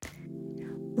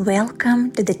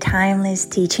Welcome to the Timeless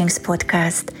Teachings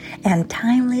podcast and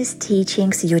Timeless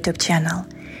Teachings YouTube channel.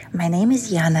 My name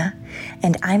is Yana,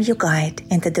 and I'm your guide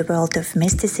into the world of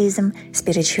mysticism,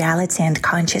 spirituality, and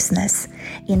consciousness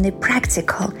in a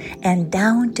practical and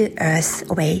down-to-earth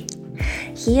way.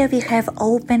 Here we have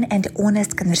open and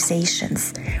honest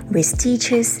conversations with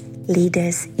teachers,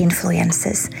 leaders,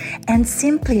 influencers, and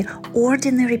simply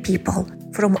ordinary people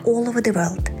from all over the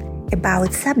world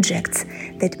about subjects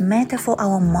that matter for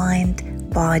our mind,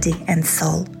 body, and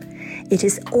soul. It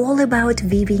is all about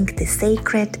weaving the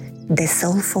sacred, the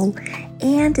soulful,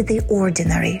 and the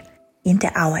ordinary into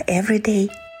our everyday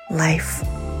life.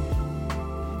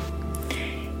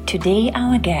 Today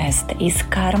our guest is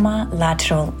Karma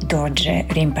Lateral Dorje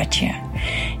Rinpoche,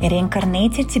 a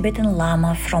reincarnated Tibetan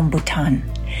Lama from Bhutan.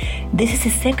 This is the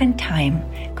second time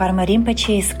Karma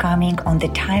Rinpoche is coming on the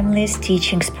Timeless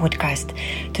Teachings podcast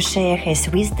to share his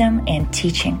wisdom and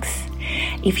teachings.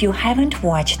 If you haven't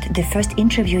watched the first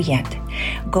interview yet,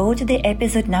 go to the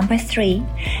episode number 3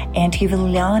 and you will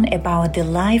learn about the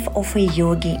life of a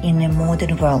yogi in a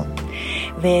modern world,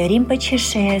 where Rinpoche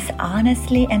shares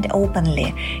honestly and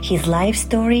openly his life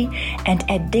story and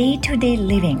a day-to-day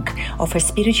living of a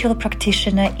spiritual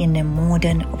practitioner in a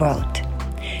modern world.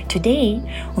 Today,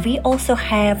 we also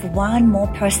have one more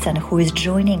person who is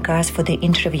joining us for the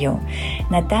interview,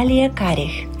 Natalia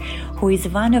Karikh, who is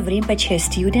one of Rinpoche's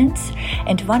students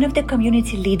and one of the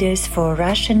community leaders for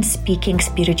Russian-speaking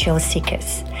spiritual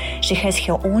seekers. She has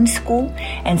her own school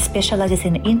and specializes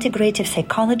in integrative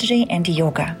psychology and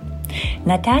yoga.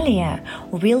 Natalia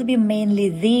will be mainly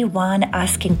the one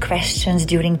asking questions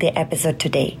during the episode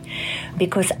today,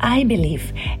 because I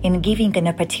believe in giving an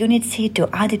opportunity to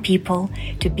other people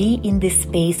to be in this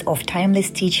space of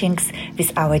timeless teachings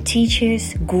with our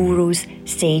teachers, gurus,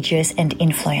 sages, and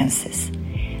influencers.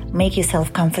 Make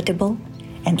yourself comfortable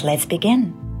and let's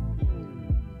begin.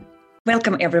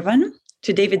 Welcome, everyone.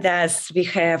 Today with us, we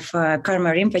have Karma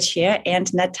Rinpoche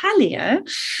and Natalia,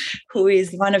 who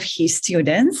is one of his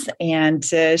students. And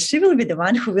she will be the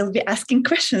one who will be asking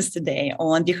questions today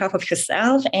on behalf of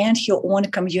herself and her own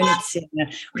community,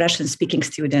 Russian-speaking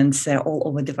students all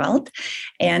over the world.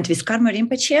 And with Karma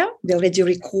Rinpoche, we already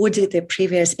recorded a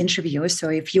previous interview. So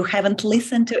if you haven't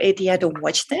listened to it yet or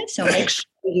watched it, so make sure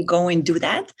you go and do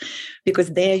that,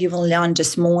 because there you will learn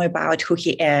just more about who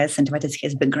he is and what is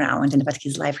his background and what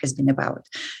his life has been about.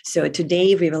 So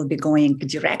today we will be going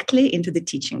directly into the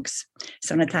teachings.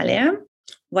 So Natalia,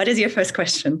 what is your first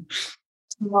question?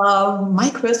 My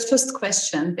first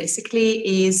question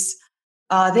basically is,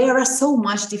 there are so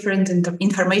much different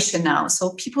information now.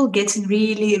 So people getting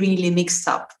really, really mixed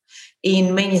up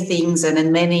in many things and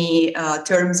in many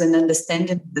terms and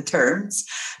understanding the terms.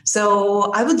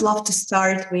 So I would love to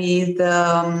start with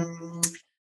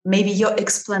maybe your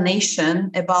explanation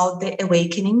about the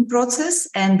awakening process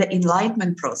and the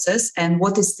enlightenment process and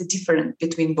what is the difference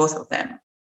between both of them.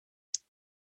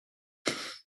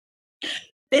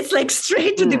 It's like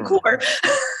straight to the core.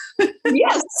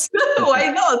 Yes,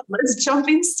 why not? Let's jump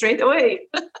in straight away.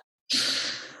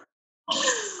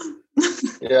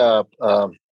 Yeah.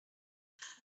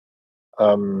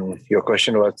 Your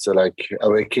question was like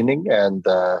awakening and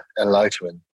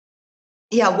enlightenment.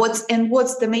 Yeah, what's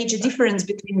the major difference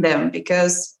between them?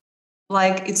 Because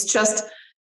it's just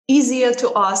easier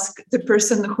to ask the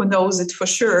person who knows it for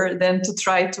sure than to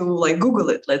try to Google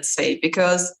it, let's say,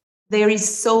 because there is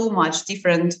so much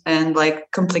different and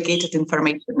complicated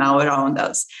information now around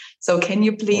us. So can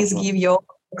you please give your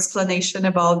explanation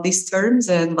about these terms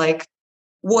and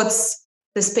what's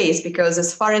the space? Because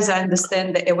as far as I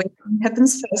understand, the awakening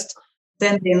happens first,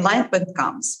 then the enlightenment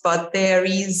comes, but there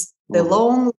is the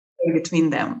long way between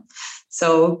them.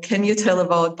 So can you tell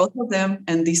about both of them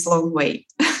and this long way?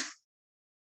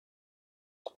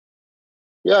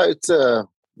 Yeah, it's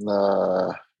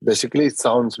basically it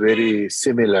sounds very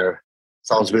similar,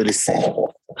 sounds very same,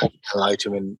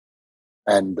 enlightenment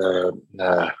and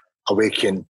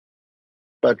awaken.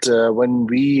 But when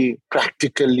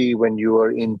you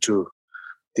are into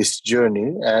this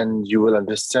journey, and you will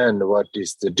understand what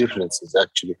is the differences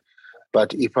actually.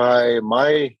 But if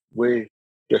my way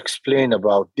to explain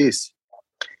about this,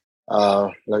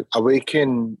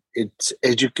 awaken, it's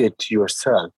educate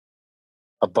yourself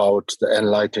about the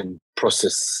enlightened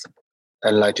process,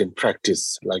 enlightened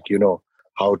practice,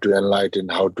 how to enlighten,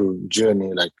 how to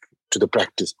journey, to the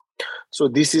practice. So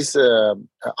this is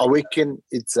awaken,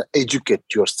 it's educate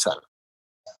yourself.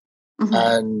 Mm-hmm.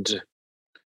 And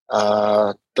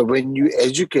when you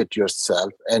educate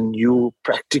yourself and you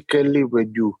practically,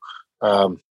 when you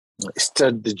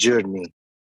start the journey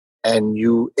and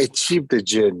you achieve the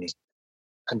journey,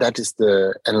 and that is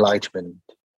the enlightenment.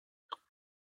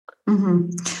 Mm-hmm.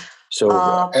 So,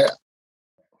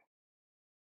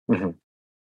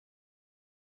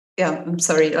 yeah, I'm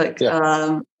sorry.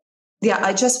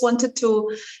 I just wanted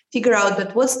to figure out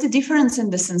that what's the difference in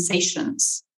the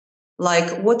sensations?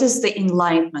 Like, what is the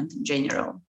enlightenment in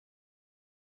general?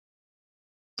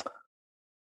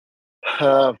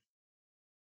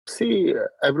 See,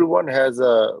 everyone has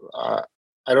I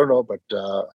don't know, but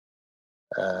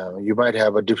you might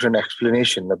have a different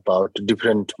explanation about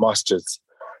different masters.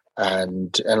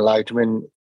 And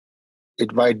enlightenment,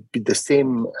 it might be the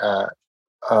same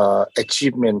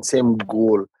achievement, same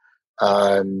goal,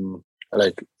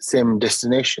 like same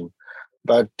destination,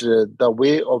 but the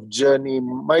way of journey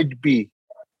might be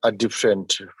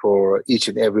different for each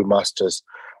and every masters.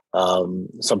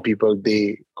 Some people,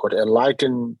 they got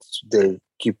enlightened, they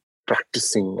keep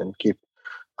practicing and keep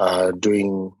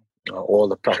doing all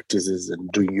the practices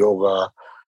and doing yoga.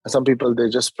 Some people, they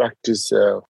just practice.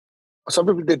 Some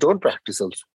people, they don't practice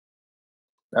also.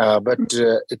 But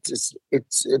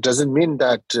it doesn't mean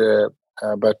that.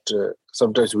 But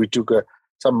sometimes we took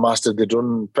some master, they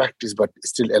don't practice but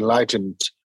still enlightened.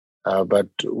 But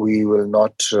we will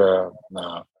not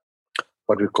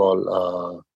what we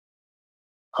call.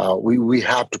 We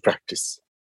have to practice.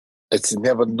 It's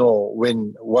never know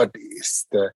what is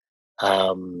the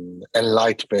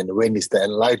enlightenment, when is the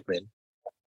enlightenment.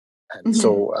 And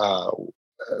so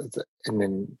and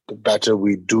then the better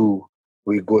we do,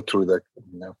 we go through the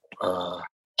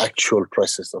actual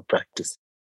process of practice.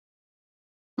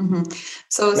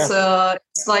 So it's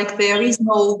like there is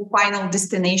no final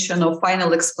destination or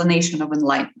final explanation of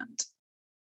enlightenment.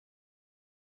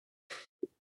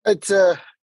 It's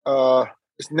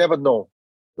never no.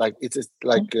 Like it's a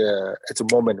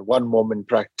moment, one moment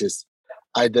practice.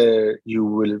 Either you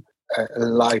will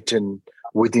enlighten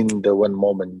within the one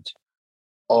moment,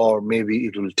 or maybe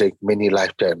it will take many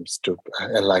lifetimes to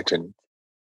enlighten.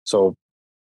 So,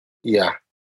 yeah.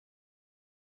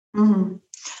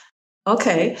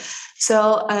 Okay.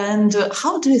 So, and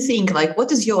how do you think, like,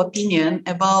 what is your opinion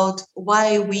about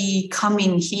why we come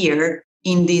in here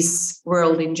in this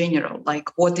world in general?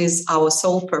 Like, what is our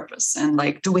sole purpose, and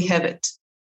like, do we have it?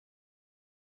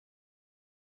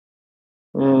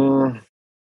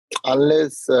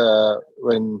 Unless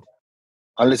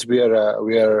we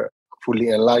are fully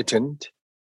enlightened,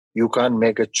 you can't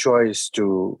make a choice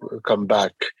to come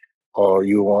back, or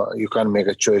you can't make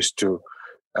a choice to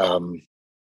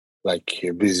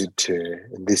visit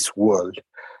this world.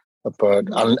 But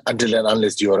until and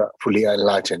unless you are fully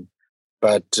enlightened,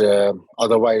 but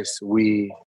otherwise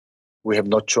we have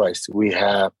no choice. We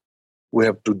have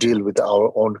to deal with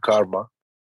our own karma.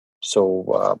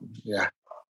 So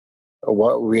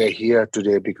we are here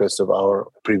today because of our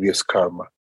previous karma.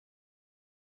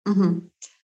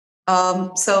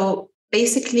 So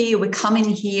basically, we come in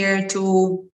here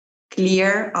to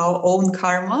clear our own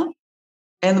karma,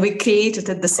 and we create it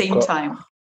at the same time.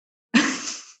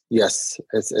 Yes,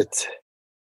 it's.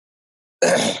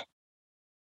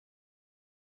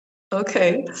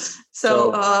 Okay,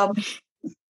 so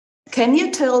can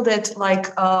you tell that,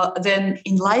 then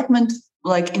enlightenment,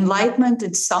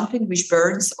 it's something which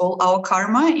burns all our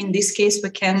karma? In this case, we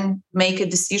can make a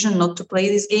decision not to play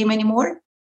this game anymore?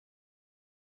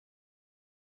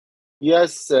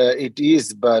 Yes, it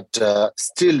is, but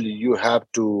still you have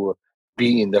to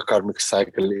be in the karmic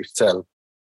cycle itself,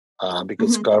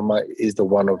 because karma is the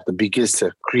one of the biggest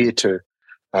creator.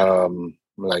 And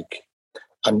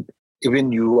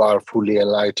even you are fully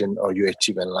enlightened, or you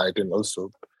achieve enlightened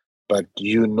also, but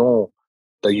you know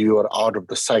that you are out of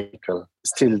the cycle.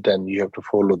 Still, then you have to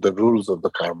follow the rules of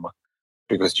the karma,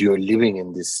 because you are living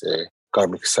in this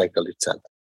karmic cycle itself.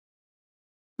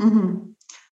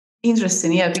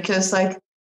 Interesting, yeah, because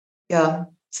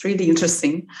it's really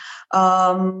interesting.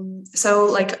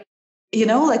 So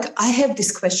I have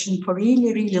this question for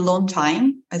really, really long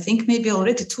time. I think maybe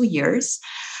already 2 years.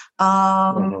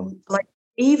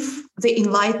 If the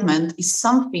enlightenment is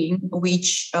something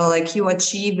which you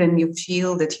achieve and you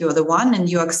feel that you're the one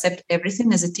and you accept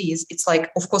everything as it is, it's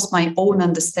like, of course, my own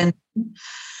understanding.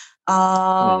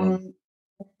 When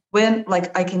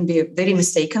I can be very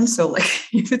mistaken, so if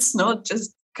it's not,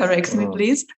 just correct me,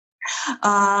 please.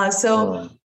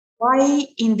 Why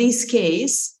in this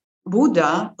case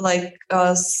Buddha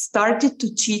started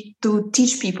to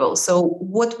teach people? So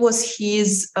what was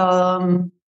his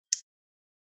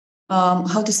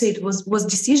how to say it was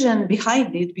decision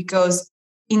behind it? Because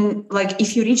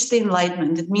if you reach the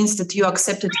enlightenment, it means that you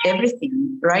accepted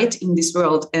everything, right, in this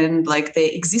world, and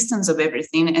the existence of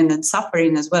everything, and then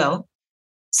suffering as well.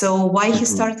 So why he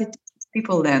started to teach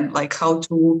people then, how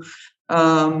to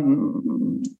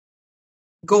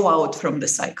go out from the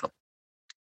cycle?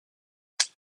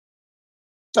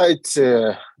 It's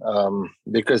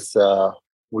because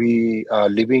we are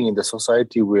living in the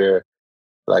society where,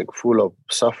 like, full of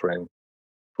suffering,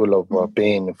 full of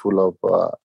pain, full of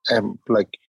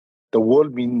like, the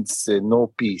world means no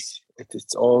peace.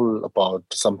 It's all about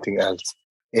something else.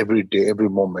 Every day, every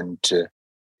moment,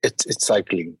 it's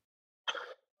cycling.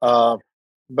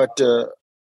 But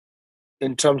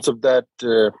in terms of that,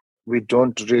 we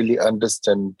don't really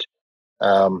understand.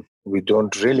 We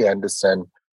don't really understand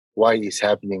why it's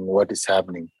happening, what is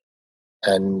happening,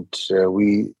 and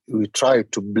we try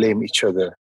to blame each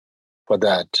other for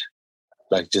that,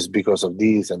 like just because of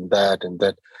this and that and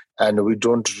that, and we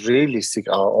don't really seek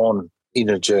our own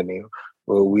inner journey.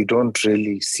 We don't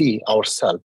really see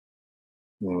ourselves.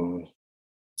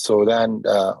 So then,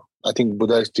 I think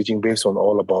Buddha is teaching based on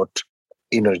all about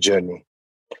inner journey.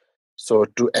 So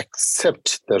to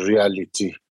accept the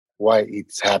reality, why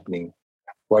it's happening,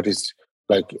 what is,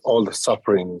 like, all the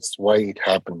sufferings, why it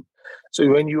happened. So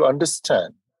when you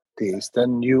understand this,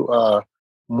 then you are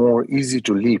more easy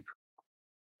to live,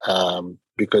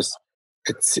 because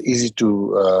it's easy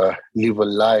to live a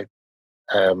life,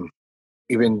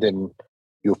 even then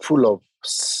you're full of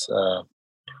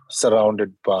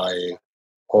surrounded by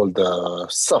all the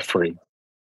suffering,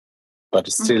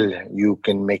 but still you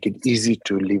can make it easy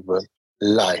to live a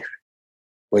life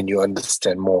when you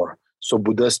understand more. So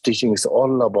Buddha's teaching is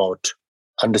all about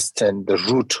understand the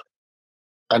root,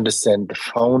 understand the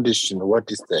foundation,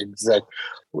 what is the exact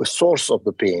source of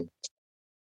the pain.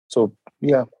 So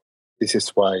yeah, this is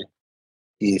why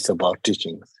he is about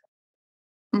teachings.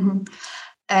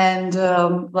 And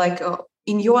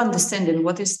in your understanding,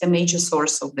 what is the major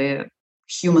source of the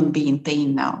human being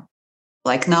pain now,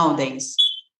 like nowadays?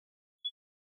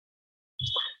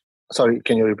 Sorry,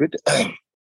 can you repeat?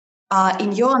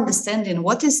 In your understanding,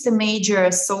 what is the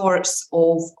major source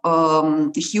of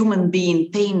human being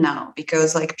pain now?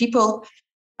 Because, like, people,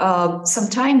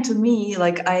 sometime to me,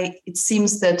 it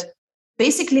seems that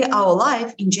basically our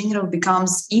life in general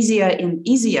becomes easier and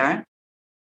easier.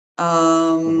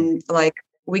 Like,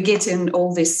 we get in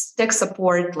all this tech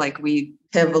support, like we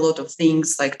have a lot of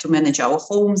things like to manage our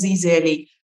homes easily,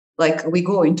 like we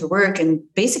go into work and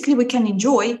basically we can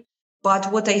enjoy.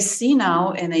 But what I see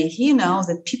now and I hear now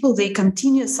that people, they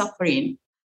continue suffering.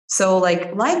 So,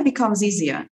 like, life becomes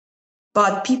easier,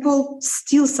 but people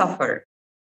still suffer.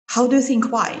 How do you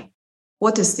think why?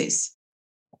 What is this?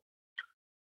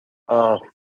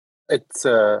 It's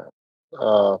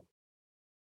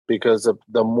because of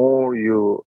the more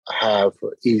you have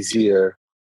easier,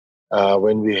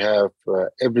 when we have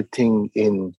everything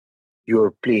in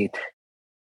your plate,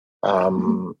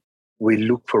 we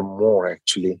look for more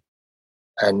actually.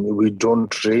 And we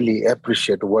don't really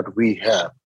appreciate what we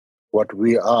have, what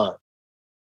we are.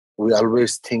 We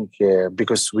always think,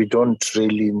 because we don't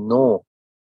really know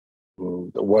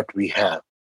what we have.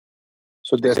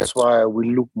 So that's why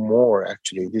we look more,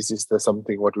 actually. This is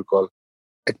something what we call,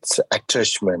 it's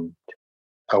attachment.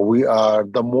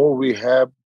 The more we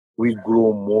have, we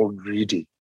grow more greedy.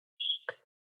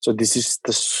 So this is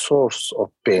the source of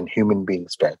pain, human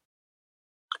beings' pain.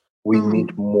 We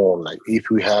need more. Like, if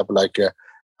we have like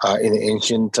in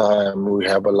ancient time, we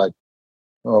have like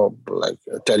a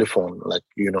telephone, like,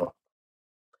 the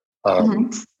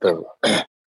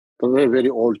very, very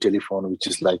old telephone, which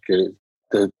is like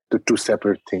the two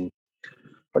separate things.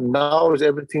 But now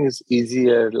everything is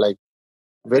easier, like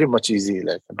very much easy.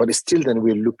 Like, but still, then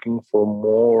we're looking for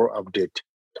more update,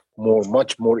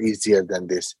 much more easier than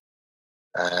this.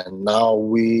 And now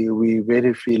we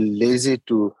very feel lazy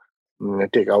to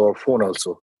take our phone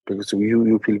also, because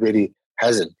you feel very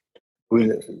hassle.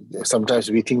 Sometimes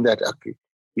we think that, okay,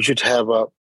 we should have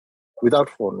without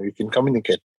phone we can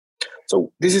communicate.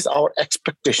 So this is our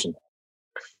expectation.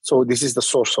 So this is the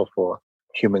source of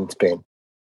human pain.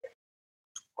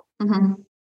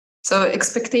 So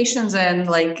expectations and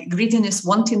like greediness,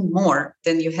 wanting more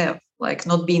than you have, like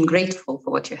not being grateful for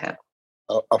what you have.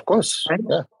 Of course,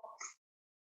 right?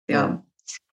 Yeah.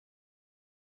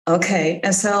 Okay,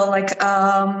 and so like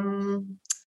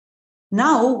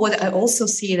now what I also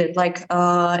see that like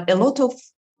a lot of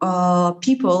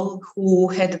people who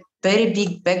had very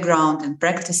big background in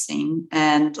practicing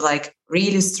and like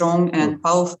really strong and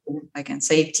powerful, I can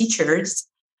say, teachers,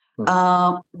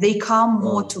 they come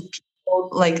more to people,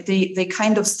 like they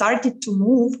kind of started to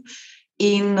move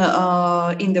in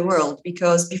the world,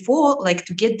 because before, like,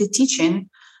 to get the teaching,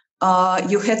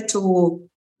 you had to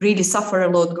really suffer a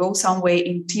lot, go somewhere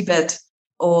in Tibet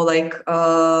or like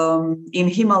in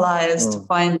Himalayas to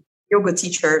find yoga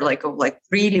teacher, like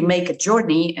really make a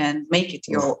journey and make it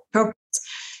your purpose.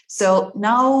 So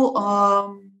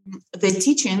now the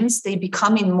teachings, they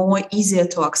becoming more easier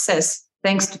to access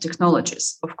thanks to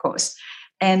technologies, of course.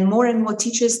 And more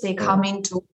teachers, they come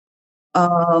into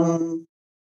and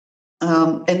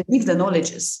give the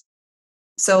knowledges.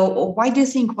 So why do you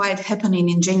think why it's happening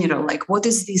in general? Like, what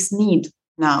is this need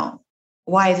now?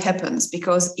 Why it happens?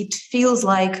 Because it feels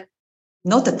like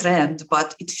not a trend,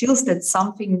 but it feels that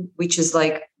something which is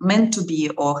like meant to be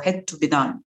or had to be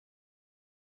done.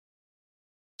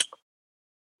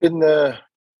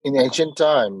 In ancient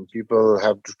time, people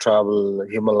have to travel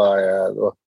Himalaya,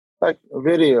 or like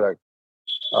very like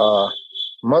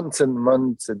months and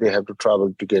months they have to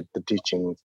travel to get the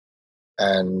teachings,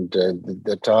 and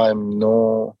the time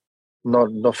no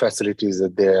facilities are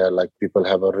there. Like people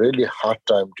have a really hard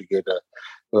time to get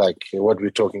like what we're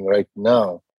talking right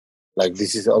now. Like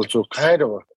this is also kind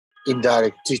of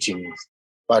indirect teachings,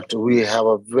 but we have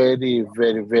a very,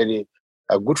 very, very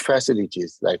good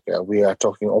facilities. Like we are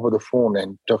talking over the phone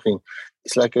and talking.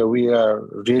 It's like we are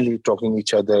really talking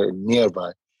each other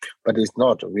nearby, but it's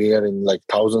not. We are in like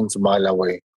thousands of miles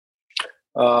away.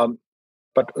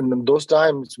 But in those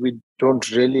times, we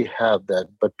don't really have that.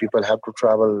 But people have to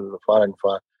travel far and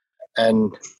far,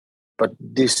 but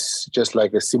this just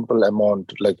like a simple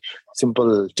amount, like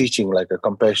simple teaching, like a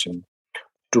compassion.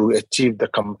 To achieve the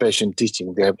compassion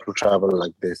teaching, they have to travel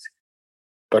like this.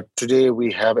 But today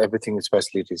we have everything as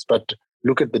facilities. But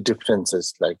look at the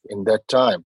differences. Like in that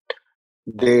time,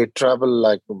 they travel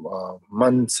like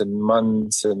months and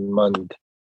months and months,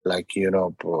 like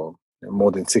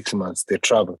more than 6 months they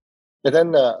travel. And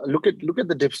then look at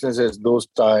the differences those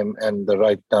time and the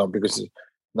right now, because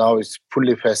now it's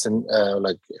fully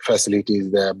like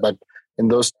facilities there. But in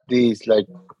those days, like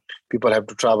people have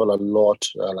to travel a lot,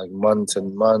 like months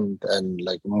and months, and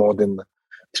like more than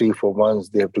 3-4 months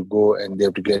they have to go and they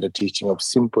have to get a teaching of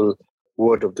simple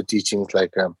word of the teachings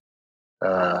like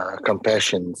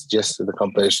compassion, just the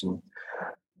compassion.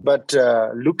 But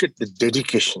look at the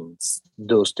dedications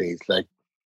those days. Like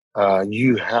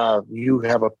you have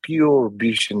a pure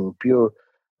vision, pure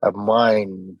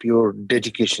mind, pure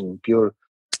dedication, pure.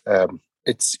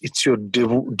 It's your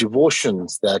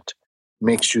devotions that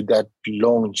makes you that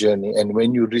long journey. And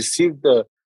when you receive the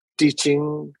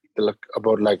teaching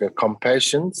about like a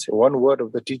compassion, one word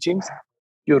of the teachings,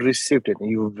 you received it and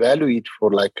you value it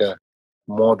for like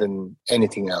more than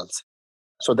anything else.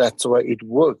 So that's why it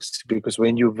works, because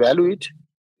when you value it,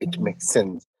 it makes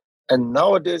sense. And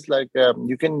nowadays, like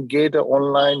you can get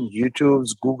online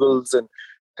YouTube's, Google's,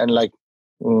 and like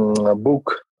a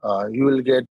book. You will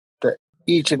get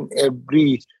each and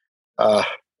every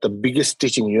the biggest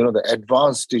teaching, the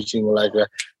advanced teaching. Like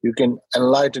you can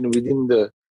enlighten within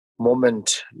the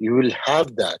moment. You will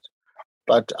have that,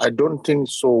 but I don't think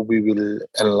so. We will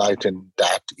enlighten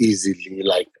that easily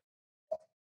like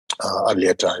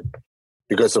earlier time,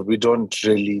 because we don't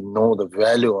really know the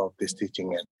value of this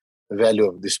teaching and the value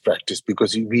of this practice,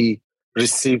 because we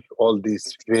receive all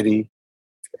these very,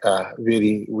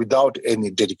 very without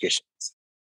any dedications.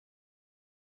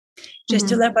 Just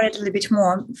to elaborate a little bit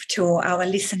more to our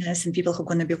listeners and people who are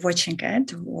going to be watching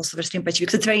it, also for Rinpoche,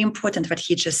 because it's very important what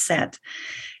he just said,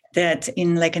 that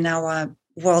in our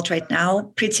world right now,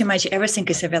 pretty much everything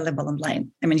is available online.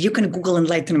 I mean, you can Google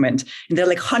enlightenment, and there are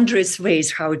like hundreds of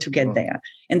ways how to get there.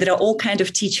 And there are all kinds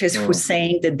of teachers who are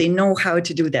saying that they know how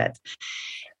to do that.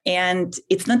 And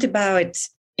it's not about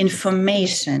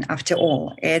information after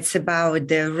all. It's about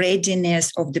the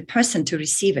readiness of the person to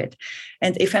receive it.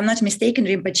 And if I'm not mistaken,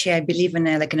 Rinpoche, I believe in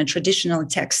a traditional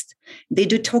text, they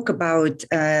do talk about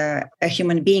a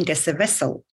human being as a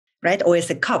vessel, right? Or as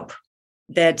a cup,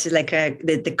 that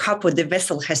the cup or the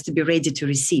vessel has to be ready to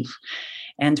receive.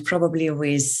 And probably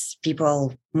with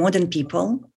people, modern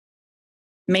people,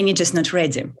 many just not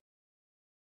ready.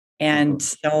 And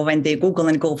so when they Google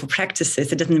and go for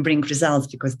practices, it doesn't bring results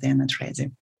because they're not ready.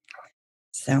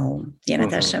 So, yeah,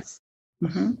 Natasha.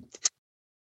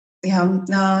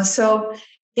 Yeah. So,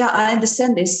 yeah, I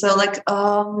understand this. So, like,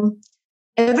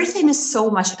 everything is so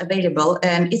much available,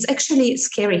 and it's actually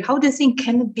scary. How do you think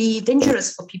can it be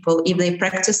dangerous for people if they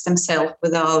practice themselves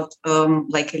without,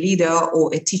 like, a leader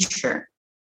or a teacher?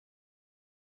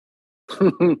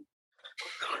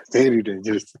 Very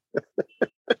dangerous.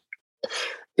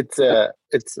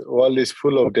 It's world is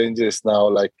full of dangers now.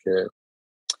 Like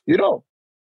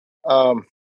I'm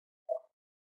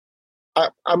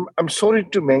sorry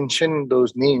to mention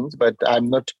those names, but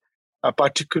I'm not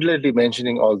particularly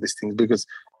mentioning all these things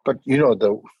but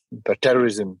the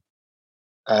terrorism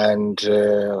and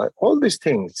all these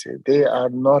things, they are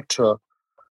not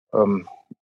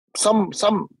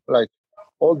some like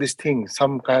all these things.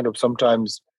 Some kind of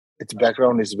sometimes its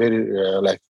background is very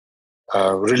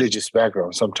religious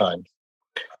background sometimes.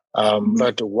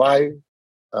 But why?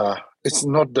 It's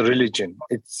not the religion,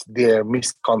 it's their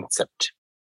misconcept,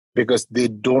 because they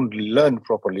don't learn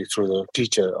properly through the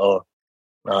teacher. Or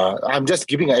I'm just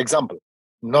giving an example,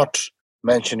 not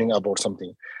mentioning about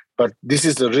something, but this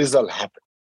is the result happen.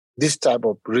 This type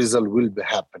of result will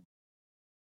happen.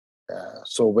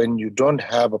 So when you don't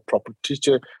have a proper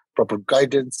teacher, proper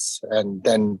guidance, and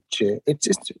then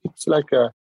it's like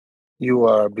you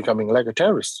are becoming like a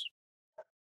terrorist.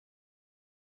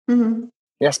 Mm-hmm.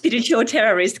 Yeah. Spiritual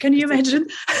terrorist. Can you imagine?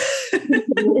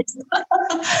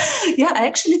 Yeah, I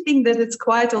actually think that it's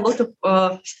quite a lot of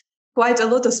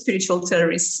spiritual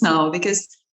terrorists now, because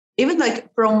even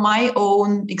like from my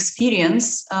own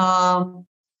experience,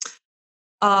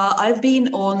 I've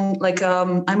been on like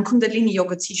I'm Kundalini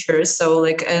yoga teacher, so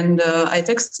like, and I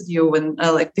texted you when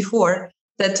like before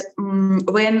that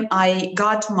when I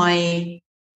got my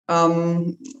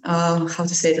how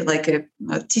to say it, like a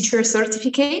teacher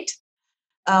certificate.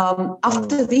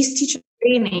 After this teacher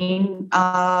training,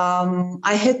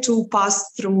 I had to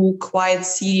pass through quite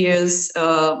serious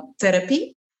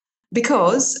therapy,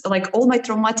 because like all my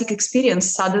traumatic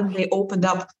experience suddenly opened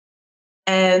up,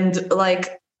 and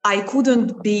like I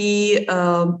couldn't be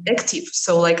active.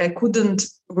 So like I couldn't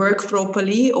work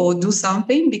properly or do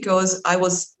something, because I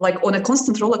was like on a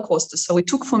constant roller coaster. So it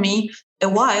took for me a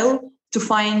while to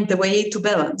find the way to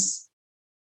balance.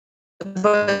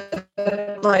 But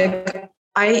like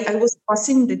I was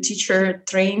passing the teacher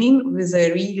training with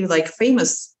a really like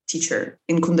famous teacher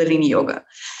in Kundalini yoga.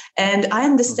 And I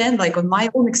understand like on my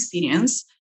own experience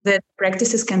that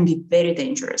practices can be very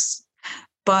dangerous.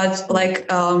 But like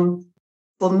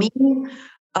for me,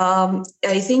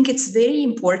 I think it's very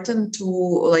important to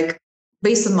like,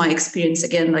 based on my experience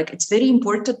again, like it's very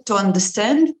important to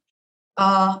understand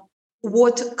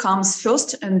what comes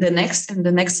first and the next and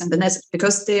the next and the next,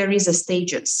 because there is a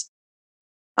stages.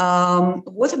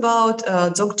 What about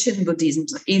Dzogchen Buddhism?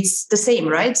 It's the same,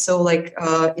 right? So like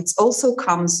it also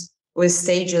comes with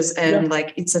stages, and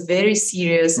like it's a very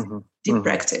serious deep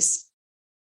practice.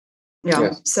 Yeah.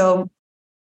 Yes. So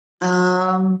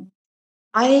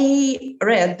I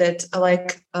read that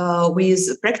like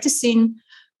with practicing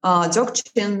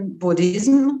Dzogchen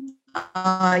Buddhism,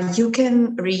 you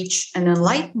can reach an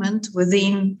enlightenment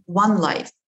within one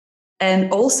life.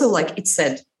 And also, like it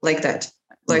said like that,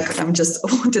 like I'm just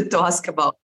wanted to ask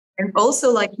about. And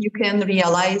also, like you can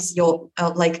realize your,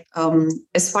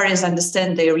 as far as I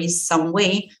understand, there is some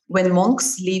way when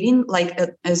monks live in like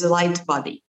as a light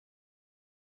body.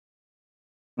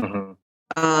 Mm-hmm.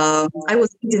 I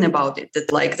was reading about it,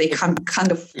 that like they can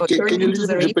kind of turn into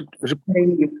the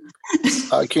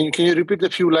can you repeat a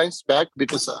few lines back,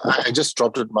 because I just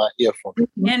dropped my earphone.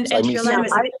 And so your line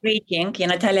was a bit breaking. Yeah,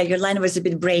 Natalia, your line was a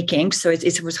bit breaking, so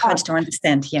it was hard to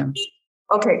understand here.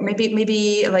 Okay,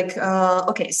 maybe like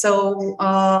okay. So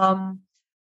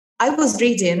I was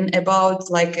reading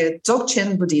about like a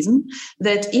Dzogchen Buddhism,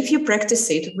 that if you practice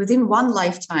it within one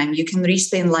lifetime, you can reach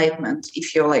the enlightenment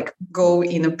if you like go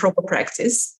in a proper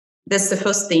practice. That's the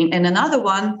first thing. And another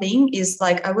one thing is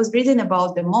like I was reading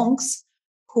about the monks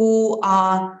who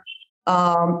are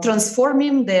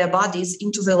transforming their bodies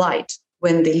into the light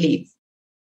when they leave.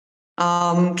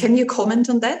 Can you comment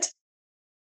on that?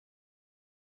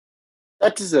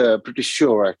 That is pretty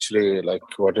sure, actually, like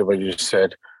whatever you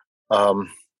said.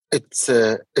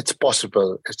 It's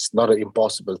possible. It's not an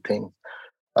impossible thing,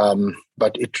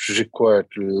 but it required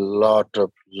a lot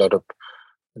of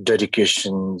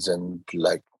dedications, and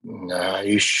like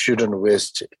you shouldn't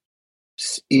waste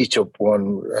each of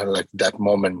one like that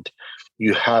moment.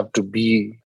 You have to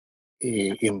be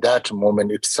in that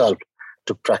moment itself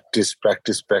to practice,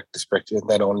 and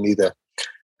then only the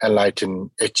enlighten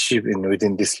achieve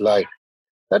within this life.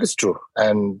 That is true.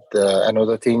 And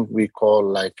another thing we call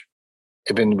like,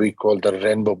 even we call the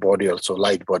rainbow body also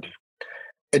light body.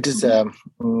 It is if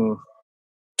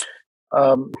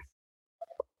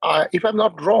I'm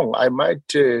not wrong, I might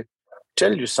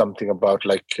tell you something about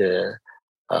like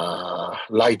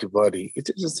light body. It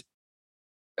is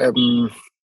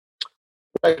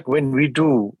like when we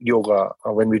do yoga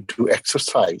or when we do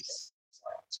exercise,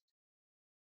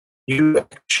 you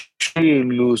actually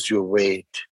lose your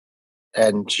weight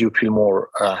and you feel more,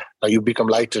 you become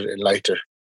lighter and lighter.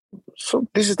 So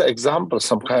this is the example,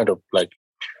 some kind of like,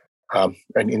 and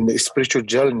in the spiritual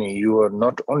journey, you are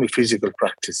not only physical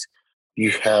practice,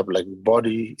 you have like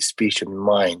body, speech, and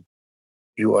mind.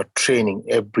 You are training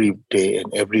every day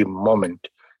and every moment.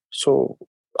 So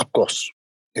of course,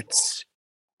 it's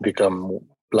become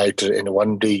lighter, and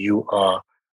one day you are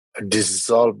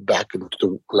dissolved back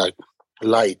into like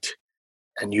light,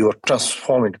 and you are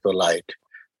transformed into the light.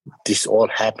 This all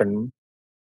happened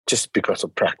just because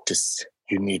of practice.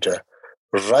 You need a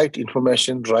right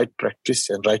information, right practice,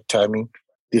 and right timing.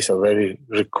 These are very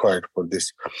required for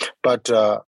this. But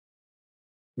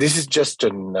this is just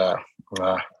an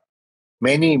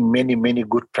many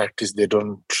good practice they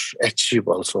don't achieve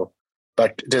also.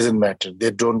 But it doesn't matter.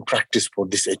 They don't practice for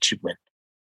this achievement.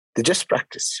 They just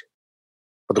practice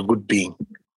for the good being.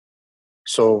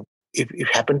 So if you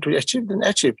happen to achieve, then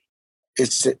achieve.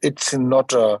 It's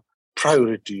not a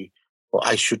priority, or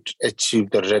I should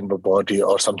achieve the rainbow body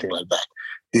or something like that.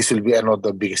 This will be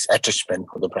another biggest attachment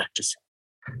for the practice.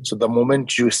 So the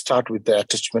moment you start with the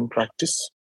attachment practice,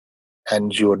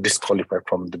 and you are disqualified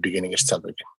from the beginning itself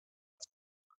again.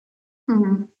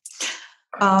 Mm-hmm.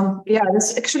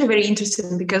 That's actually very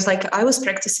interesting, because like I was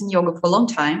practicing yoga for a long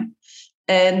time,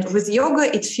 and with yoga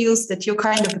it feels that you're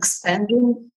kind of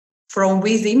expanding from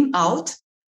within out.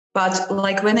 But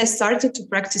like when I started to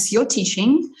practice your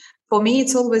teaching, for me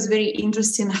it's always very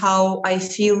interesting how I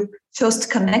feel first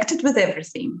connected with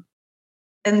everything,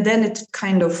 and then it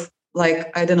kind of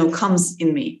like, I don't know, comes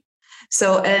in me.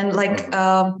 So, and like,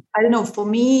 I don't know, for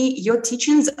me, your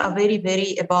teachings are very,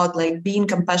 very about like being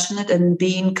compassionate and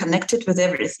being connected with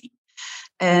everything.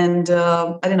 And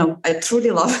I don't know, I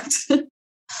truly love it.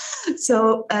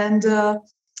 So, and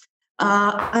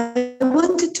I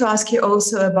wanted to ask you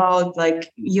also about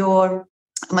like your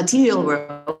material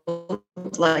world,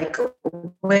 like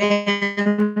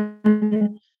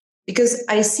when, because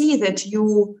I see that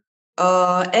you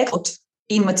act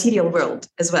in material world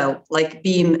as well, like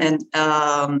being an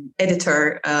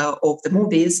editor of the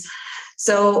movies.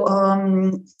 So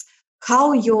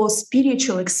how your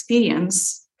spiritual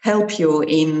experience help you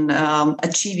in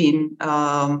achieving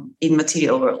in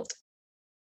material world?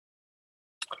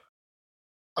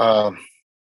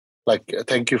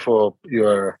 Thank you for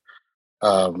your,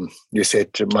 you said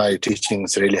my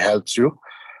teachings really helps you.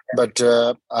 But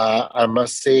I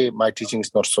must say my teaching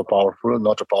is not so powerful,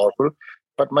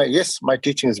 but my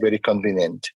teaching is very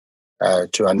convenient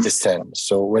to understand.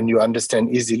 So when you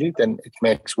understand easily, then it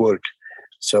makes work.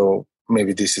 So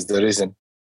maybe this is the reason.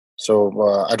 So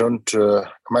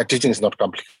my teaching is not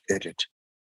complicated.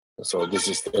 So this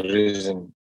is the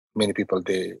reason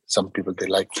some people they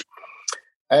like.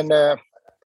 And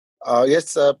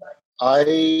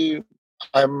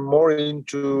I'm more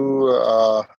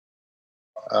into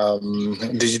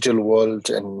digital world,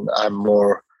 and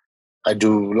I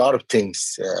do a lot of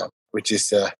things, which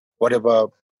is whatever.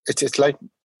 It's like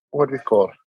what we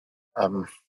call.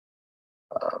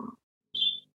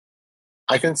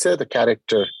 I can say the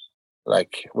character,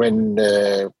 like when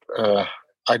I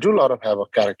do a lot of have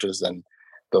characters and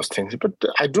those things, but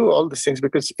I do all these things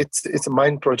because it's a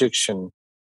mind projection,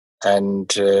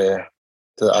 and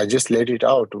I just let it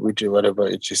out with whatever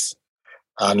it is,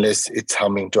 unless it's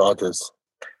harming to others.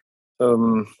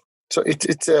 So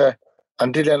it's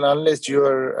until and unless you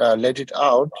let it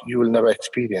out, you will never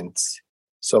experience.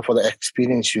 So for the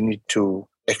experience, you need to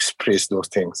express those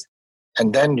things,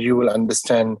 and then you will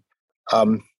understand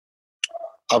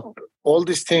all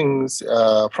these things.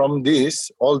 From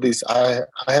all this, I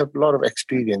have a lot of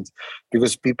experience,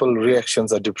 because people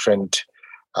reactions are different.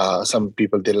 Some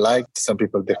people they liked, some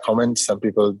people they comment, some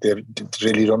people they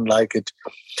really don't like it,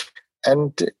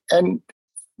 and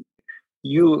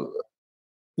you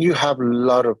have a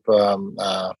lot of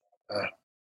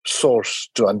source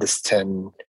to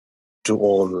understand to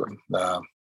all,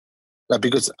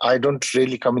 because I don't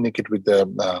really communicate with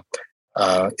them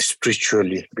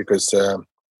spiritually, because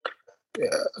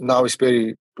now it's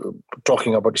very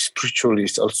talking about spiritually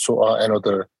is also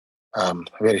another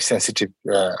very sensitive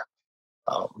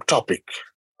topic.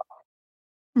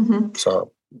 Mm-hmm.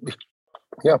 So,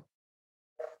 yeah.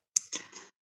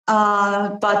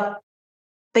 But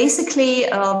basically,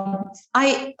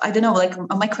 I don't know. Like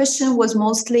my question was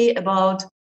mostly about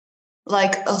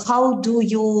like how do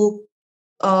you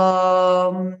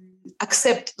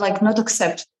accept? Like not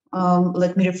accept.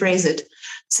 Let me rephrase it.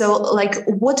 So, like,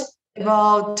 what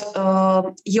about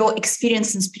your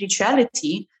experience in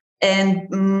spirituality, and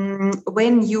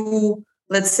when you,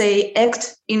 let's say,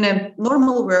 act in a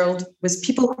normal world with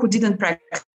people who didn't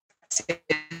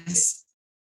practice,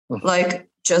 like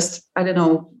just, I don't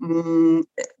know,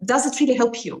 does it really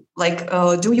help you? Like,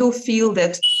 do you feel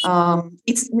that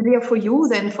it's easier for you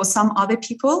than for some other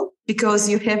people because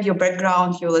you have your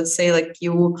background, you, let's say, like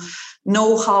you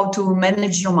know how to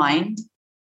manage your mind,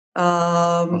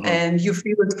 and you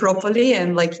feel it properly,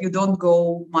 and like you don't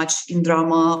go much in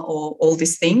drama or all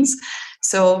these things.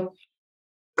 So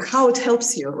how it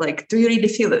helps you? Like, do you really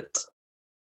feel it?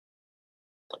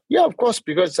 Yeah, of course,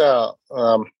 because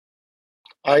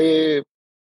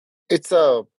It's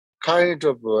a kind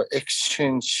of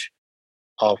exchange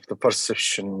of the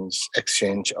perceptions,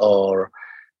 exchange of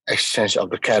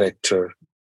the character.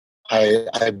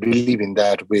 I believe in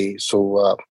that way.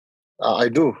 So I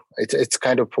do. It's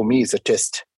kind of, for me, it's a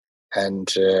test,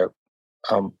 and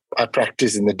I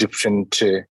practice in a different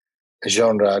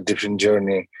genre, different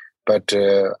journey. But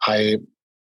I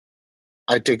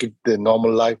take it the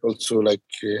normal life also. Like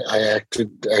I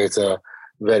acted as a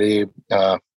very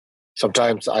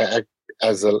sometimes I act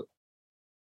as a,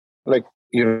 like,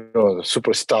 the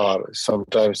superstar.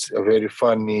 Sometimes very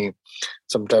funny.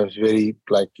 Sometimes very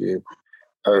like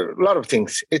a lot of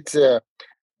things. It's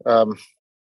um,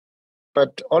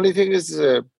 but only thing is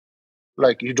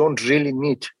like you don't really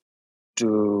need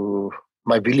to.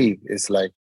 My belief is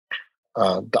like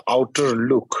the outer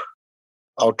look,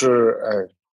 outer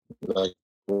like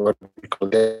what we call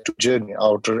that journey,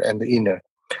 outer and the inner.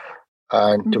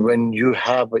 And when you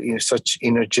have such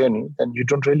inner journey, then you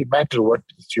don't really matter what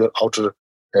is your outer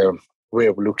way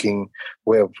of looking,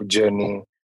 way of journey,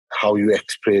 how you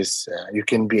express. You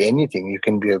can be anything. You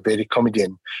can be a very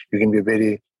comedian. You can be a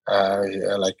very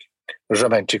like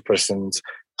romantic person.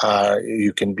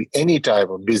 You can be any type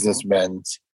of businessman.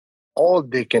 All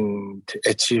they can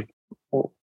achieve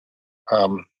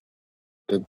um,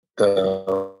 the,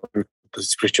 the the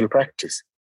spiritual practice.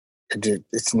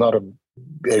 It's not a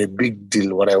very big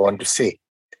deal. What I want to say,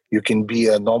 you can be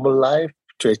a normal life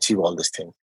to achieve all these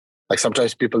things. Like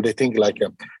sometimes people, they think like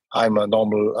I'm a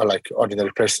normal, like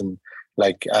ordinary person.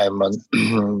 Like I'm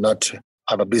not.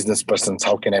 I'm a business person. So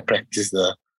how can I practice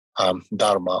the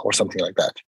dharma or something like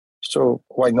that? So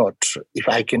why not? If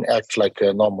I can act like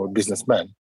a normal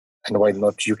businessman, and why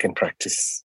not you can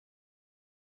practice?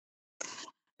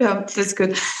 Yeah, that's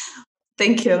good.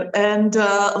 Thank you. And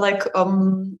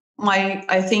my,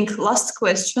 I think, last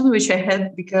question, which I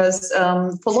had, because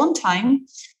for a long time,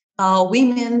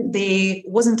 women, they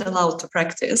wasn't allowed to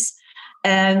practice.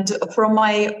 And from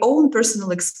my own personal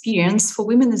experience, for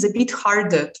women is a bit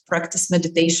harder to practice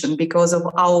meditation because of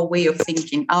our way of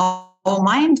thinking. Our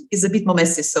mind is a bit more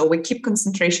messy, so we keep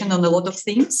concentration on a lot of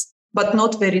things, but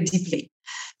not very deeply.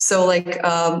 So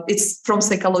it's from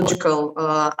psychological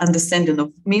understanding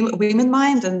of women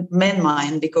mind and men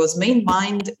mind, because men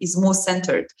mind is more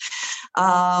centered.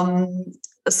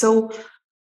 So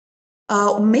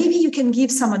maybe you can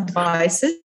give some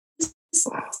advices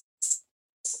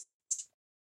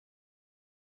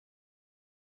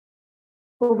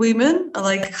for women,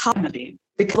 like how,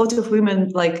 because a lot of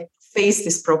women like face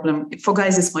this problem. For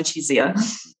guys, it's much easier.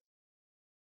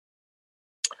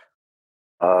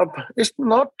 It's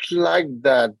not like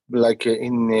that, like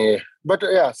but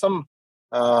yeah, some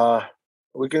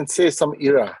we can say some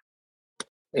era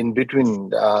in between.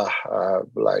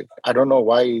 Like I don't know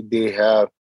why they have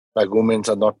like women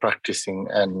are not practicing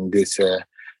and this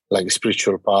like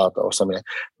spiritual path or something.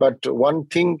 But one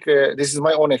thing, this is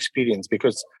my own experience,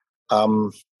 because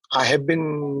I have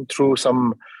been through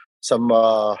some.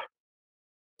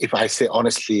 If I say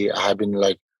honestly, I have been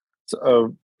like.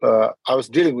 I was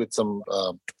dealing with some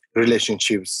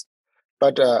relationships,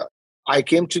 but I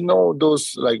came to know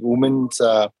those like women's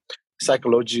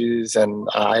psychologies, and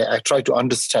I try to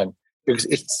understand, because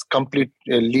it's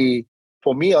completely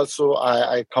for me also.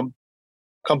 I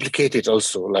complicated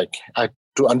also, like I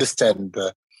to understand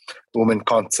the woman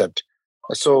concept.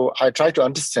 So I try to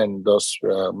understand those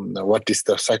what is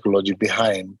the psychology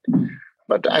behind,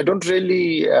 but I don't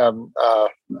really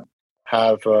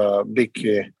have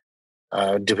big.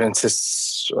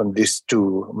 Differences on these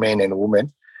two, men and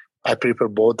women. I prefer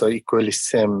both are equally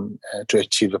same to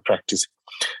achieve the practice.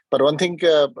 But one thing,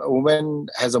 a woman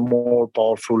has a more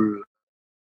powerful.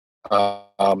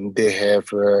 They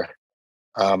have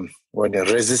when a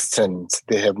resistance.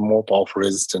 They have more powerful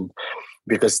resistance,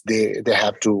 because they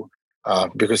have to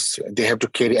because they have to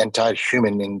carry entire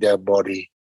human in their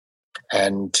body,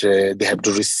 and they have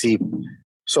to receive.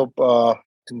 So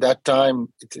in that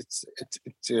time, it's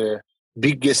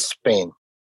biggest pain.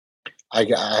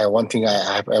 I one thing I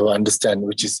have ever understand,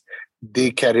 which is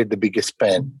they carry the biggest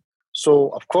pain. So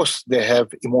of course they have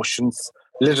emotions,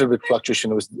 little bit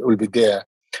fluctuation will be there.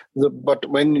 But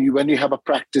when you have a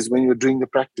practice, when you're doing the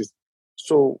practice,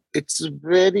 so it's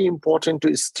very important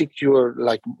to stick your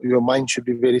mind should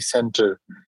be very centered.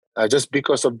 Just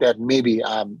because of that, maybe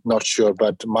I'm not sure,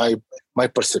 but my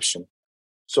perception.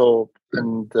 So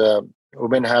and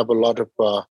women have a lot of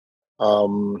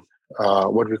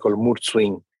what we call mood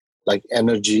swing, like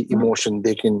energy, emotion.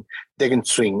 They can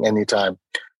swing anytime,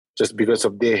 just because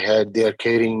of they are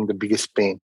carrying the biggest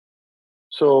pain.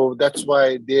 So that's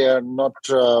why they are not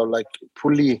like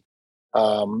fully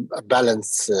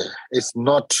balance. It's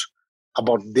not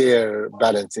about their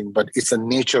balancing, but it's a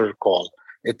nature call.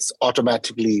 It's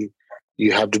automatically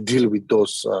you have to deal with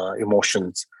those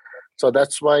emotions. So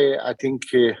that's why I think,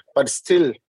 but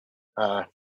still,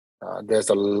 there's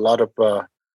a lot of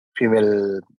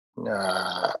female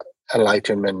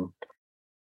enlightenment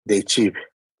they achieve.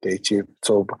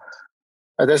 So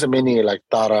there's a many like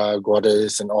Tara,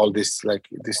 goddess, and all this. Like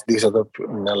this, these are the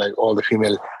like all the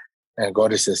female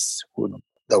goddesses who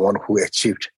the one who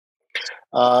achieved.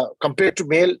 Compared to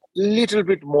male, little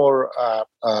bit more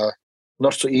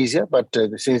not so easier, but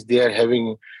since they are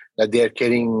having they are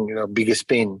carrying biggest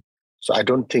pain, so I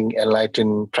don't think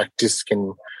enlightened practice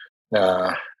can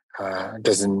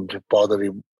doesn't bother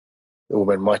the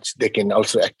woman much. They can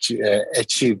also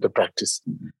achieve the practice.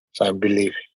 So I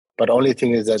believe, but only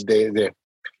thing is that they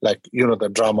like the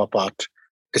drama part.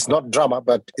 It's not drama,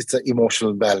 but it's an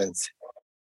emotional balance.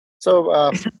 So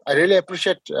I really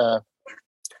appreciate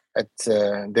that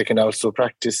they can also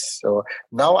practice. So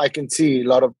now I can see a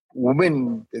lot of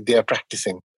women, they are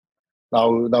practicing.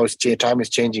 Now time is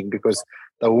changing because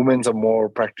the women are more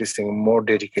practicing, more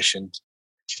dedication.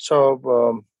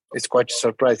 So it's quite a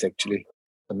surprise actually.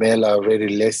 The male are very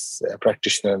less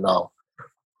practitioner now.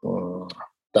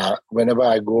 Whenever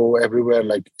I go everywhere,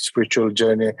 like spiritual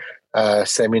journey,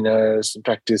 seminars,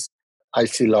 practice, I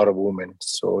see a lot of women.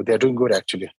 So they're doing good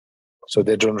actually. So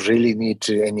they don't really need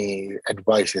any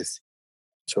advices.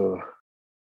 So,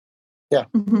 yeah.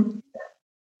 Mm-hmm.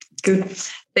 Good.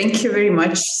 Thank you very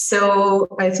much. So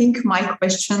I think my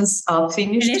questions are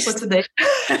finished for today.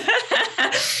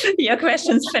 Your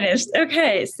questions finished.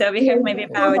 Okay. So we have maybe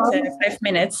about 5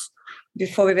 minutes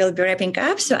before we will be wrapping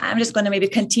up. So I'm just going to maybe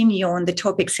continue on the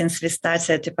topic since we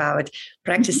started about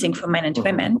practicing for men and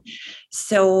women.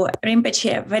 So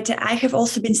Rinpoche, what I have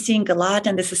also been seeing a lot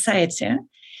in the society,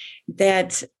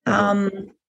 that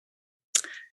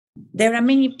there are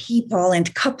many people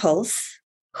and couples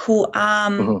who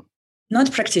are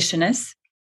not practitioners,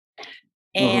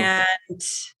 and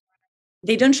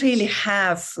they don't really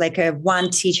have like a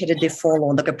one teacher that they follow,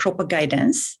 like a proper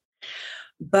guidance,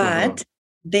 but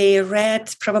they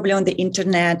read probably on the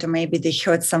internet or maybe they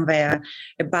heard somewhere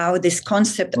about this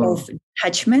concept of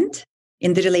attachment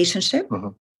in the relationship,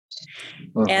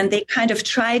 and they kind of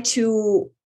try to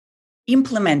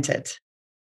implement it,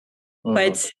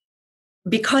 but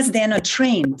because they're not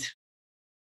trained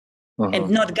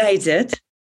and not guided,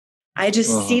 I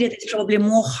just see that it's probably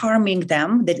more harming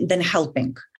them than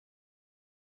helping.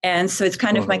 And so it's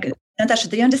kind of like, Natasha,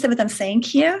 do you understand what I'm saying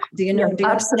here? Do you know?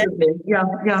 Yeah, absolutely. Yeah,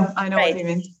 I know what you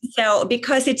mean. So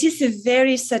because it is a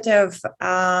very sort of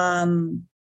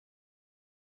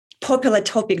popular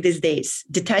topic these days,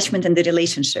 detachment in the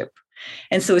relationship.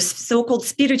 And so-called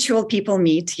spiritual people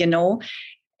meet,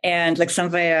 and like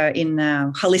somewhere in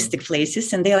holistic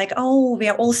places, and they're like, oh, we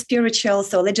are all spiritual,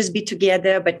 so let's just be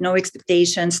together, but no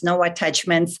expectations, no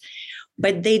attachments,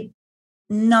 but they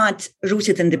not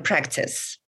rooted in the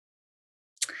practice.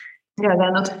 Yeah,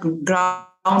 they're not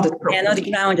grounded properly. They're not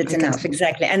grounded enough,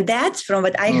 exactly. And that, from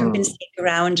what I have been seeing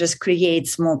around, just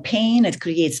creates more pain, it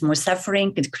creates more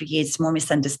suffering, it creates more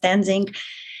misunderstanding,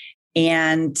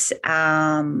 and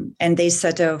they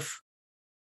sort of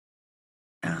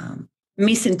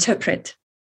misinterpret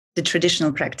the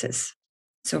traditional practice.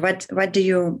 So what do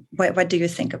you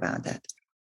think about that?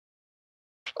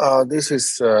 This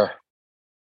is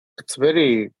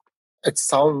it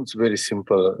sounds very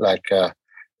simple, like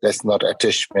let's not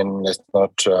attachment, let's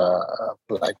not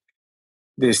like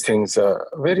these things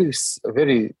very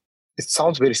it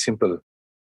sounds very simple,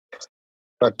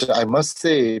 but I must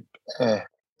say the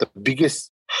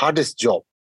biggest hardest job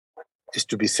is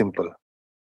to be simple.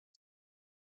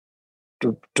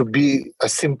 To be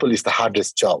simple is the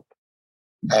hardest job,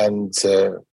 and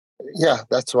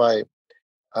that's why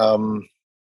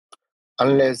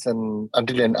unless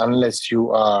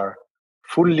you are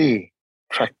fully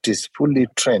practiced, fully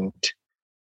trained,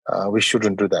 we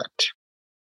shouldn't do that.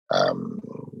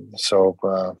 It's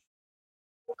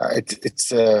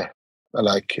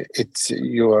like it's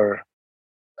your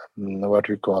what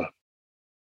we call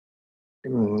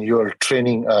you're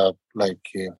training like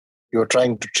you're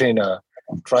trying to train a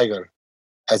tiger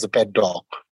as a pet dog.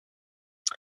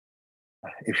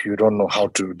 If you don't know how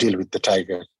to deal with the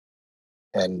tiger,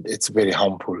 and it's very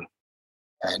harmful,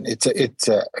 and it's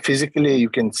physically you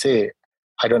can say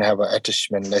I don't have an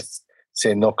attachment. Let's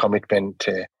say no commitment,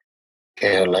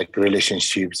 like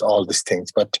relationships, all these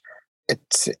things. But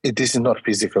it is not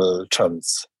physical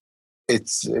terms.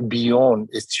 It's beyond.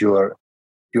 It's your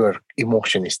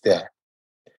emotion is there.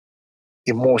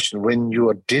 Emotion, when you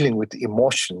are dealing with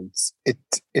emotions,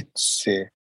 it's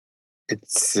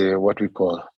it's what we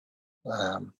call,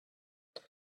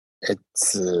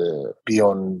 it's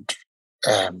beyond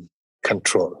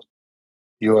control.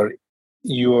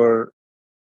 Your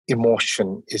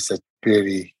emotion is a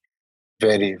very,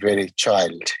 very, very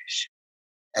childish,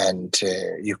 and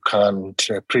you can't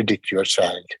predict your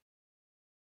child.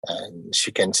 And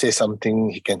she can say something,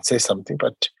 he can say something,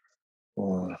 but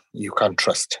you can't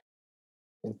trust.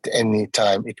 At any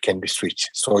time it can be switched.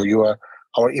 So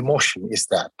our emotion is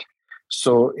that.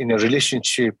 So in a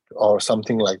relationship or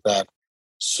something like that,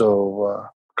 so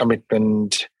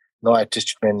commitment, no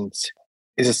attachments,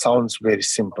 it sounds very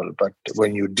simple, but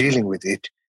when you're dealing with it,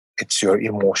 it's your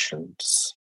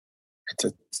emotions.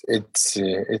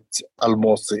 It's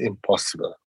almost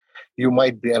impossible. You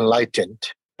might be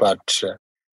enlightened, but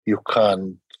you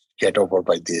can't get over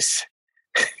by this.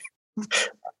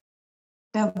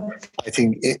 Yeah. I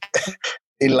think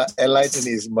enlightened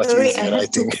is much easier, I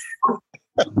think.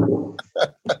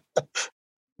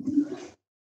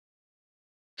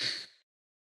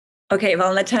 Okay,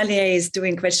 well, Natalia is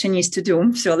doing what she needs to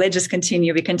do. So let's just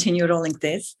continue. We continue rolling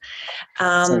this.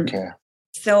 Okay.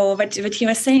 So what you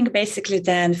were saying basically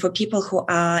then for people who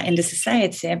are in the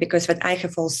society, because what I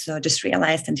have also just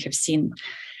realized and have seen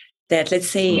that, let's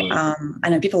say, I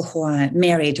know people who are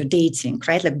married or dating,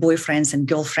 right? Like boyfriends and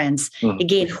girlfriends,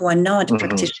 again, who are not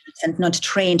practitioners and not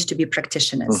trained to be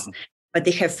practitioners, but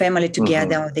they have family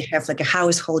together, or they have like a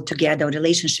household together, or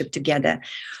relationship together.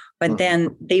 But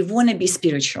then they want to be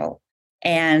spiritual.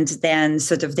 And then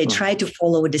sort of they try to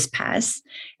follow this path.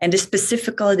 And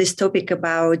specifically this topic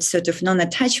about sort of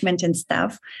non-attachment and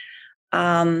stuff,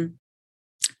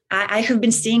 I have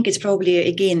been seeing it's probably,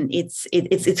 again,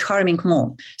 it's harming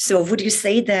more. So would you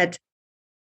say that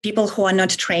people who are not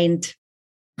trained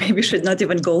maybe should not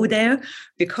even go there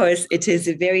because it is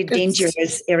a very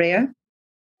dangerous area?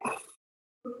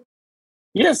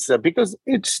 Yes, because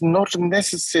it's not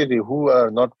necessary who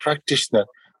are not practitioners.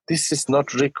 This is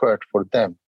not required for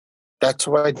them. That's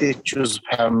why they choose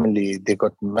family, they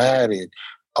got married,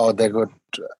 or they got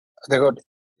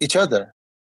each other.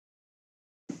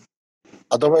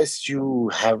 Otherwise, you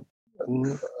have,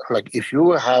 like, if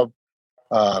you have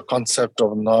a concept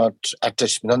of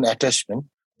non-attachment,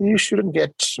 you shouldn't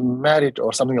get married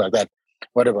or something like that,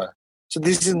 whatever. So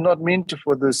this is not meant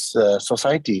for this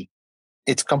society.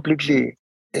 It's completely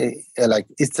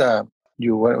it's a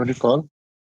what do you call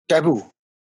taboo.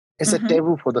 It's a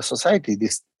taboo for the society,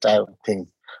 this type of thing.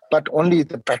 But only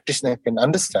the practitioner can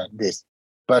understand this.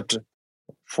 But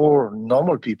for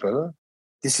normal people,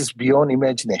 this is beyond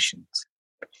imaginations.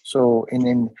 So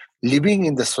in living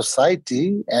in the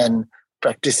society and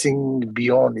practicing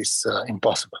beyond is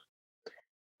impossible.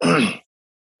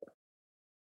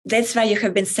 That's why you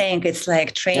have been saying it's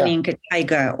like training a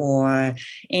tiger or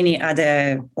any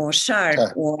other, or shark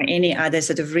or any other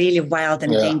sort of really wild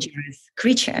and dangerous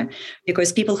creature,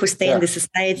 because people who stay in the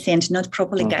society and not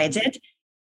properly guided,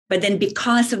 but then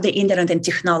because of the internet and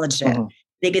technology,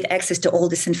 they get access to all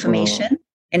this information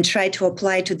and try to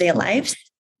apply to their lives.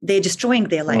 They're destroying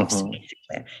their lives,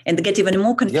 basically, and they get even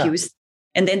more confused.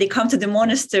 And then they come to the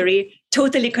monastery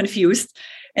totally confused.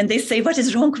 And they say, what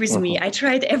is wrong with me? I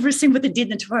tried everything, but it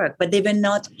didn't work. But they were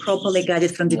not properly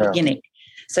guided from the beginning.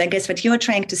 So I guess what you're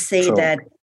trying to say that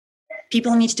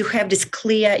people need to have this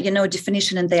clear,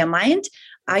 definition in their mind.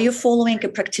 Are you following a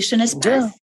practitioner's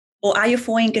path? Or are you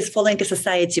following a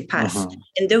society path?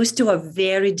 And those two are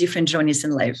very different journeys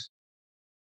in life.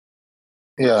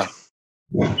 Yeah.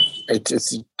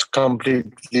 It's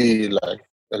completely like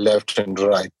a left and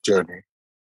right journey.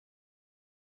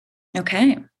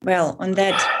 Okay. Well, on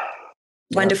that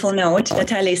wonderful note,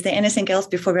 Natalia, is there anything else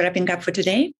before we're wrapping up for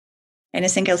today?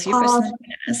 Anything else you personally want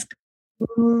to ask?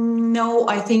 No,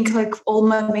 I think like all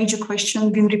my major questions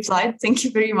have been replied. Thank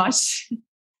you very much.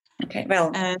 Okay.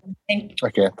 Well,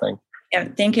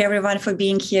 thank you everyone for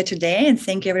being here today, and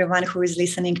thank you everyone who is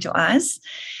listening to us.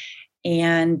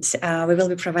 And we will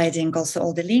be providing also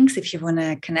all the links. If you want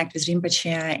to connect with Rinpoche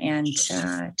and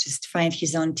just find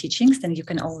his own teachings, then you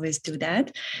can always do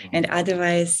that. And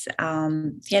otherwise,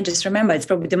 just remember, it's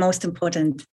probably the most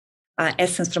important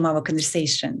essence from our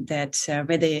conversation, that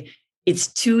whether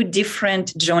it's two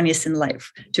different journeys in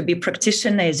life. To be a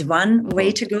practitioner is one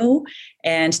way to go,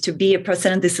 and to be a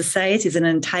person in the society is an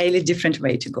entirely different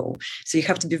way to go. So you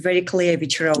have to be very clear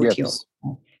which road you're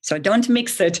on. So don't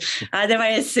mix it.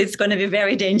 Otherwise, it's going to be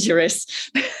very dangerous.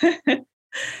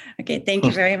 Okay. Thank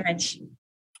you very much.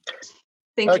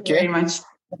 Thank you very much.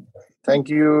 Thank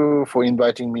you for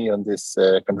inviting me on this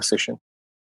conversation.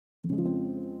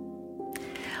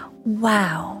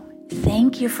 Wow.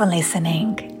 Thank you for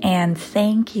listening, and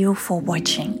thank you for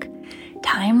watching.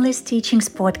 Timeless Teachings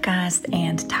podcast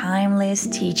and Timeless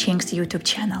Teachings YouTube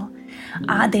channel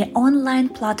are the online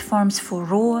platforms for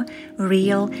raw,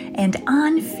 real, and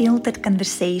unfiltered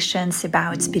conversations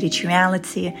about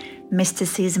spirituality,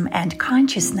 mysticism, and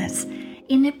consciousness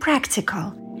in a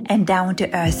practical and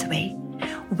down-to-earth way.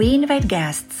 We invite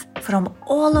guests from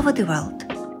all over the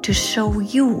world to show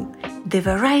you the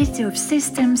variety of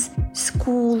systems,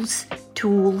 schools,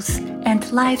 tools, and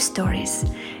life stories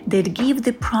that give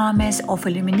the promise of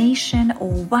illumination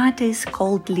or what is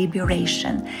called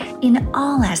liberation in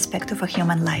all aspects of a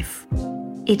human life.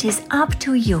 It is up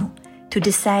to you to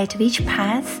decide which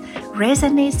path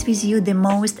resonates with you the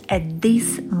most at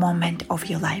this moment of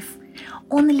your life.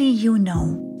 Only you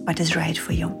know what is right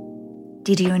for you.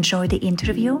 Did you enjoy the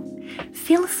interview?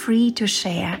 Feel free to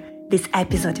share this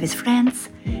episode with friends,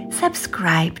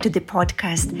 subscribe to the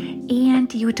podcast and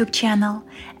YouTube channel,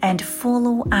 and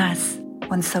follow us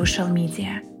on social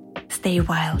media. Stay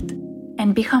wild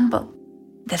and be humble.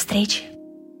 До встречи!